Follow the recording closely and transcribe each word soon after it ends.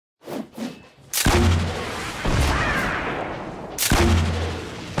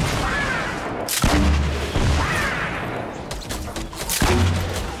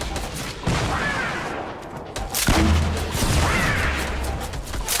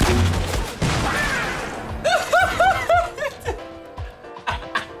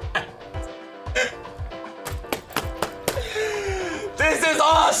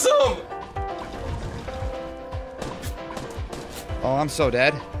I'm so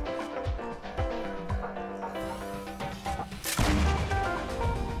dead.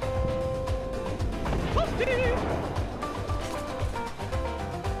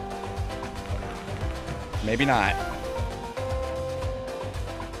 Maybe not.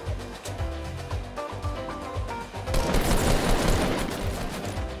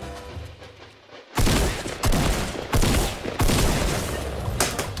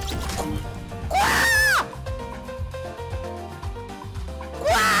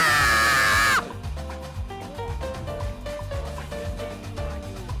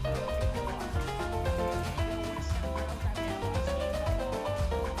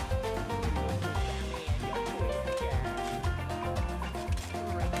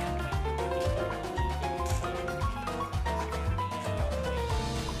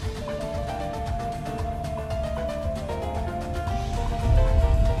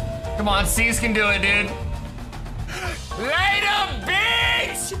 Come on, C's can do it, dude. Light up,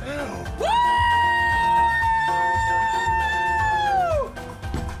 bitch! Woo!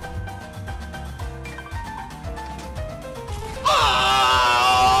 Oh,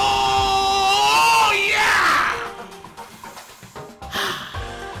 yeah!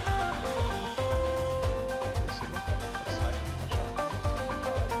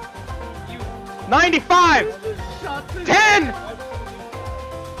 95! 10!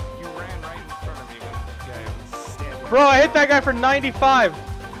 Bro, I hit that guy for 95.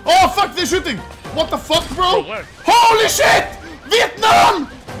 Oh fuck, they're shooting! What the fuck, bro? Holy shit! Vietnam!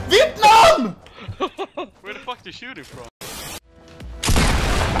 Vietnam! Where the fuck are they shooting from?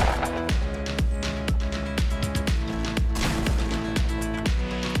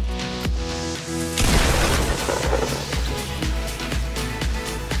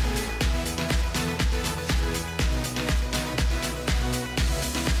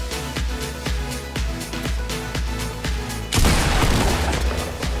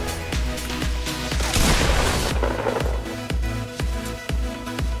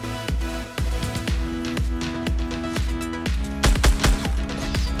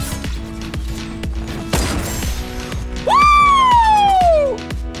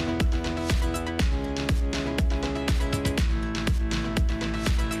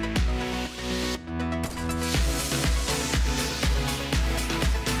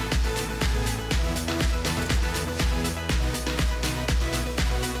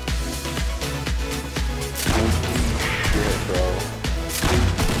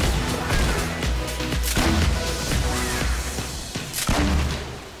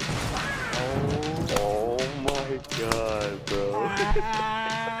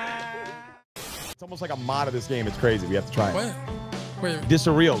 It's almost like a mod of this game. It's crazy. We have to try it. What? Wait. This is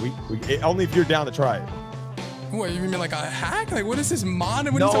real. Only if you're down to try it. What, you mean like a hack? Like, what is this mod?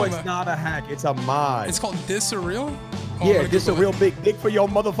 What are you No, talking it's about? not a hack. It's a mod. It's called This Surreal? Oh, yeah, this is a real big dick for your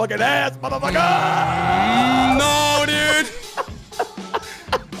motherfucking ass, motherfucker! No, dude!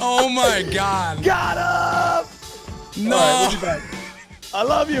 Oh my god. Got him! No! All right, we'll be back. I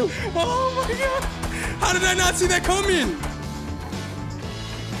love you. Oh my god! How did I not see that coming?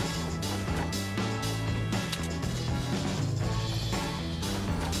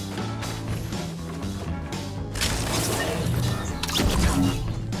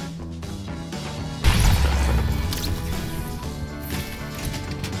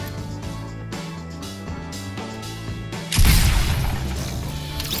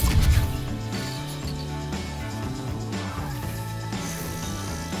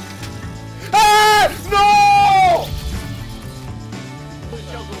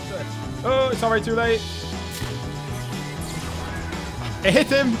 Oh, it's already too late. It hit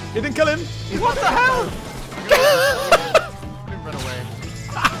him. It didn't kill him. What the hell? Run away.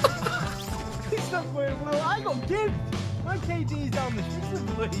 It's not going well. I got gimped. My KD's down the shitter,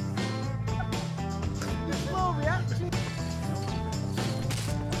 please. The slow reaction.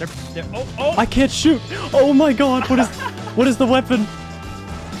 Oh! I can't shoot. Oh my god! What is the weapon?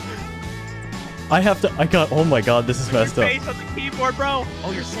 I got. Oh my god! This is messed up. Face on the keyboard, bro.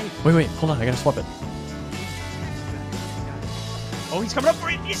 Oh, you're safe. Wait, hold on. I gotta swap it. Oh, he's coming up for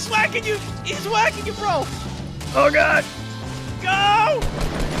it. He's whacking you. He's whacking you, bro. Oh god! Go!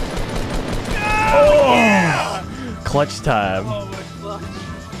 Go! Oh! Yeah! Clutch time. Oh, what a clutch.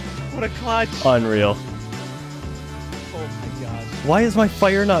 What a clutch. Unreal. Oh my god. Why is my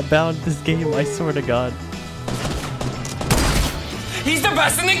fire not bound this game? I swear to god. He's the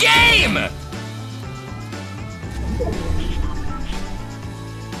best in the game!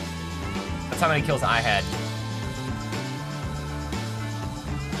 That's how many kills I had.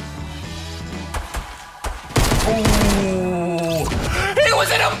 Oh! He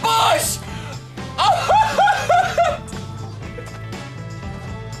was in a bush! Oh!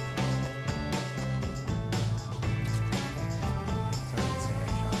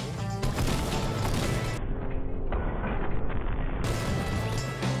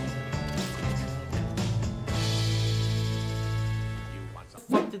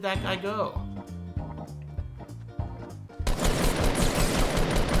 did that guy go?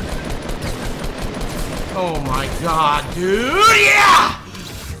 Oh my god, dude! Yeah!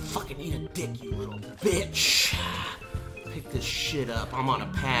 Fucking eat a dick, you little bitch. Pick this shit up. I'm on a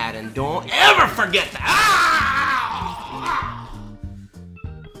pad and don't ever forget that. Ah!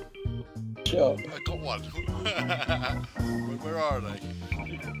 Sure. I got one. Where are they?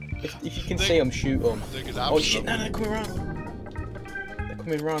 If you can see them, shoot them. Oh shit, no, no, they're coming round. They're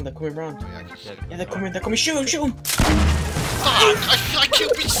coming round, they're coming round. Yeah, they're coming, shoot them, shoot them! Fuck! I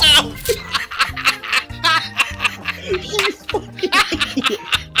killed myself! You fucking idiot!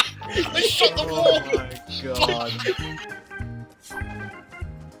 I shot the wall!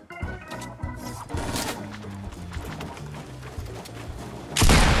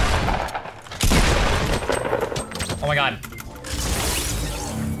 Oh my god. Oh my god.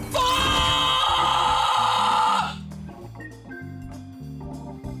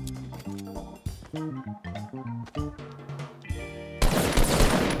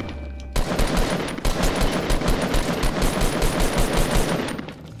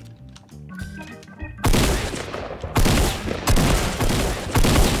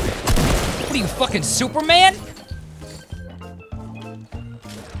 What are you, fucking Superman?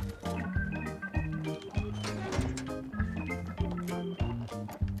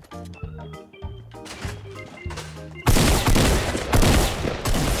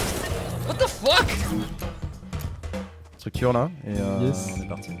 What the fuck? Structure là, et Yes. on est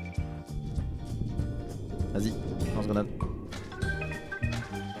parti. Vas-y, lance-grenade.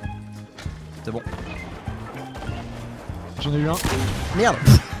 C'est bon. J'en ai eu un. Merde.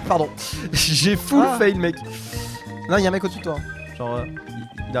 Pardon. J'ai full fail, mec. Non, il y a un mec au-dessus de toi. Genre,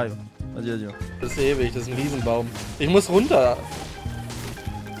 il arrive. Vas-y, vas-y. Das ist ewig, das ist ein Riesenbaum. Ich muss runter.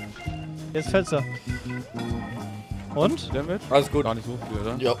 Jetzt fällt's er. Und? Damage? Alles gut. Gar nicht so viel,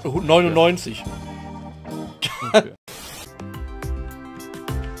 oder? Ja, 99. Okay.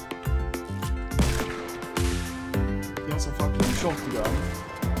 Jag har så fucking shotgun.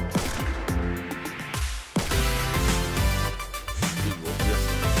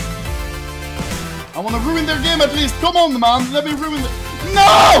 I wanna ruin their game at least. Come on, man. Let me ruin it.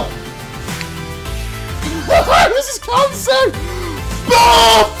 No! This is cancer!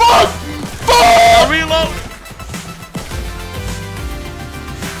 Oh, fuck! Fuck! Reload!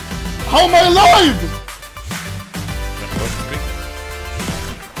 How am I alive?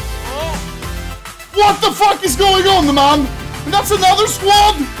 What the fuck is going on, man? That's another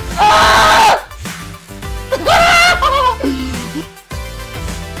squad! Ah!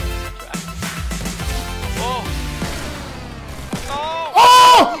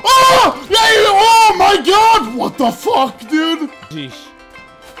 Oh! Oh! Yeah, oh my god! What the fuck, dude? Jeez.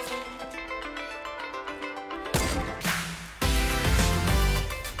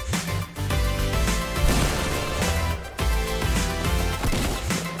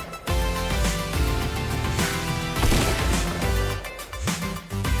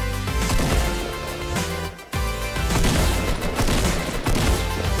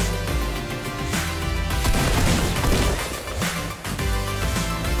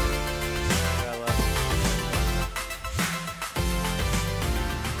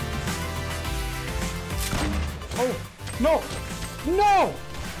 No! No!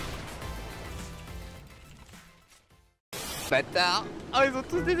 Bâtard! Oh, ils ont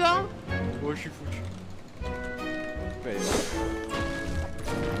tous des armes? Oh, je suis foutu.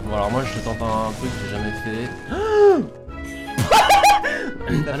 Bon, alors moi je te tente un truc que j'ai jamais fait.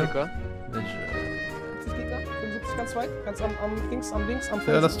 T'as fait quoi?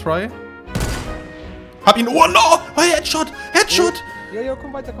 Let's try. Hab ihn. Oh no! Oh, Headshot! Headshot! Ja,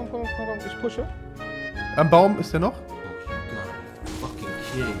 komm weiter, komm. Ich pushe. Am Baum ist der noch? Fucking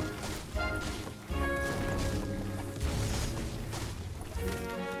kidding.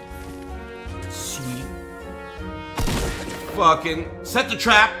 Sweet. Fucking set the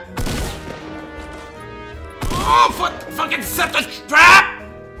trap. Oh, fucking set the trap!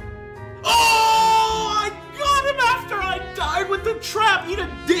 Oh, I got him after I died with the trap. Eat a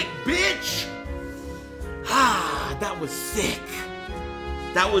dick, bitch. Ah, that was sick.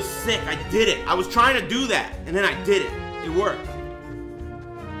 That was sick. I did it. I was trying to do that, and then I did it. It worked.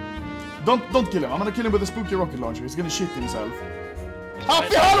 Don't kill him. I'm gonna kill him with a spooky rocket launcher. He's gonna shit himself.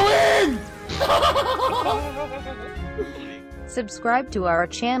 Happy Halloween! Subscribe to our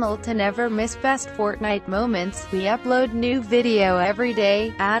channel to never miss best Fortnite moments. We upload new video every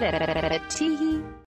day. At